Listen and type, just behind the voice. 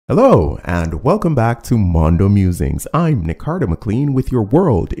Hello and welcome back to Mondo Musings. I'm Nicardo McLean with your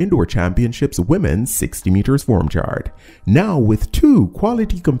World Indoor Championships Women's 60 meters form chart. Now with two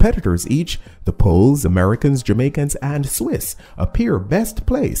quality competitors each, the Poles, Americans, Jamaicans, and Swiss appear best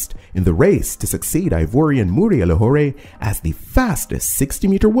placed in the race to succeed Ivorian Murielle Ahoure as the fastest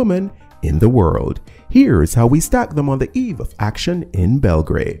 60-meter woman in the world. Here's how we stack them on the eve of action in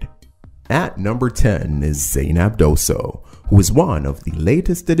Belgrade. At number 10 is Zeynep Dosso, who is one of the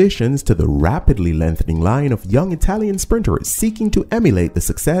latest additions to the rapidly lengthening line of young Italian sprinters seeking to emulate the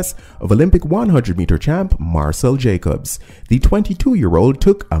success of Olympic 100-meter champ Marcel Jacobs. The 22-year-old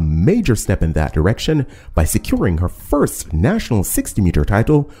took a major step in that direction by securing her first national 60-meter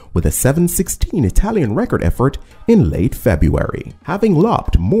title with a 7:16 Italian record effort in late February. Having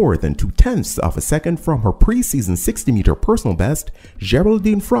lopped more than 0.2 of a second from her preseason 60-meter personal best,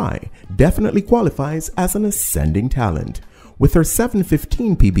 Geraldine Frey definitely qualifies as an ascending talent. With her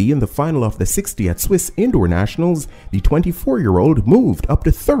 7:15 PB in the final of the 60 at Swiss Indoor Nationals, the 24-year-old moved up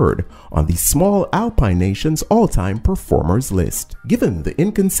to third on the small Alpine nation's all-time performers list. Given the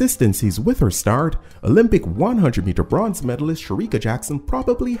inconsistencies with her start, Olympic 100-meter bronze medalist Shericka Jackson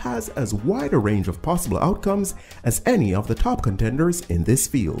probably has as wide a range of possible outcomes as any of the top contenders in this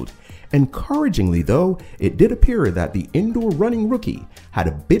field. Encouragingly though, it did appear that the indoor running rookie had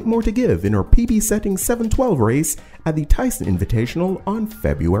a bit more to give in her PB-setting 7:12 race at the Tyson Invitational on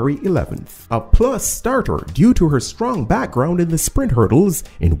February 11th. A plus starter due to her strong background in the sprint hurdles,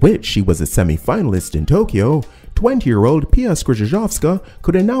 in which she was a semi-finalist in Tokyo, 20-year-old Pia Skrzyżowska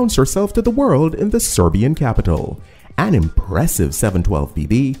could announce herself to the world in the Serbian capital. An impressive 7:12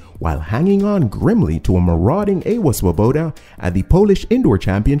 PB while hanging on grimly to a marauding Ewa Swoboda at the Polish Indoor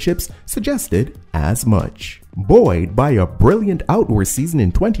Championships suggested as much. Buoyed by a brilliant outdoor season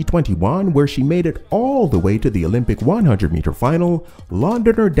in 2021 where she made it all the way to the Olympic 100-meter final,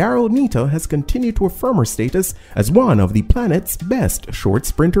 Londoner Daryl Nita has continued to affirm her status as one of the planet's best short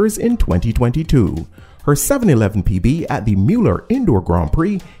sprinters in 2022. Her 7:11 PB at the Mueller Indoor Grand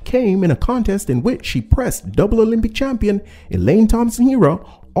Prix came in a contest in which she pressed double Olympic champion Elaine Thompson-Herah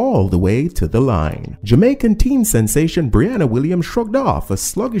all the way to the line. Jamaican teen sensation Brianna Williams shrugged off a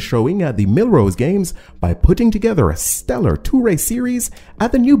sluggish showing at the Millrose Games by putting together a stellar two-race series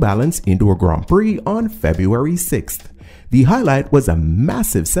at the New Balance Indoor Grand Prix on February 6th. The highlight was a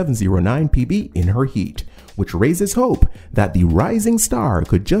massive 7:09 PB in her heat, which raises hope that the rising star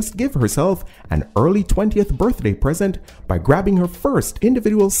could just give herself an early 20th birthday present by grabbing her first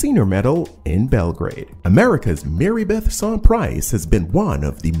individual senior medal in Belgrade. America's Marybeth Sant-Price has been one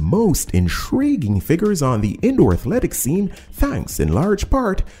of the most intriguing figures on the indoor athletics scene thanks in large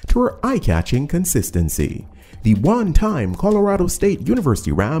part to her eye-catching consistency. The one-time Colorado State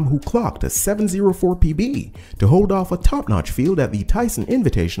University Ram who clocked a 7:04 PB to hold off a top-notch field at the Tyson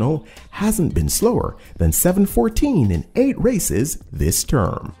Invitational hasn't been slower than 7:14 in 8 races this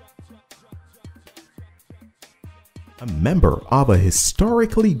term. A member of a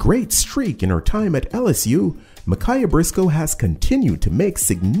historically great streak in her time at LSU, Micaiah Briscoe has continued to make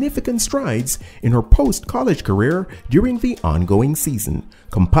significant strides in her post-college career during the ongoing season,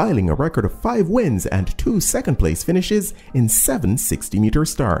 compiling a record of 5 wins and 2 second-place finishes in 7 60-meter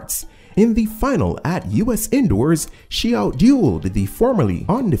starts. In the final at US Indoors, she outdueled the formerly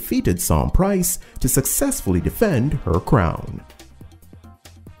undefeated Sant-Price to successfully defend her crown.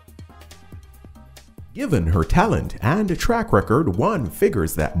 Given her talent and track record, one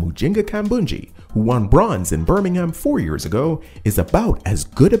figures that Mujinga Kambunji, who won bronze in Birmingham 4 years ago, is about as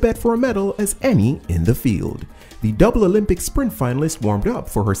good a bet for a medal as any in the field. The double Olympic sprint finalist warmed up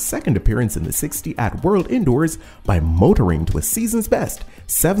for her second appearance in the 60 at World Indoors by motoring to a season's best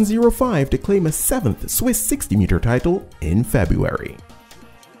 7:05 to claim a 7th Swiss 60-meter title in February.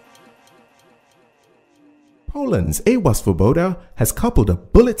 Poland's Ewa Swoboda has coupled a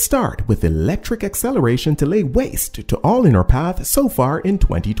bullet start with electric acceleration to lay waste to all in her path so far in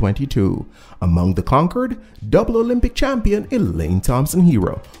 2022. Among the conquered, double Olympic champion Elaine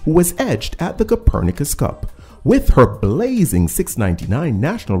Thompson-Herah, who was edged at the Copernicus Cup. With her blazing 6:99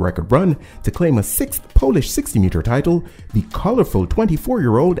 national record run to claim a 6th Polish 60-meter title, the colorful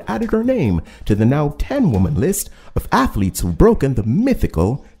 24-year-old added her name to the now 10-woman list of athletes who've broken the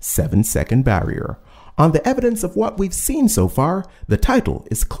mythical 7-second barrier. On the evidence of what we've seen so far, the title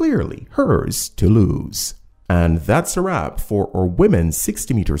is clearly hers to lose. And that's a wrap for our women's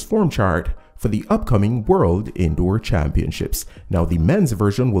 60 meters form chart for the upcoming World Indoor Championships. Now the men's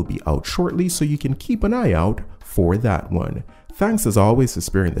version will be out shortly, so you can keep an eye out for that one. Thanks as always for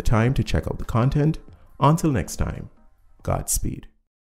sparing the time to check out the content. Until next time, Godspeed.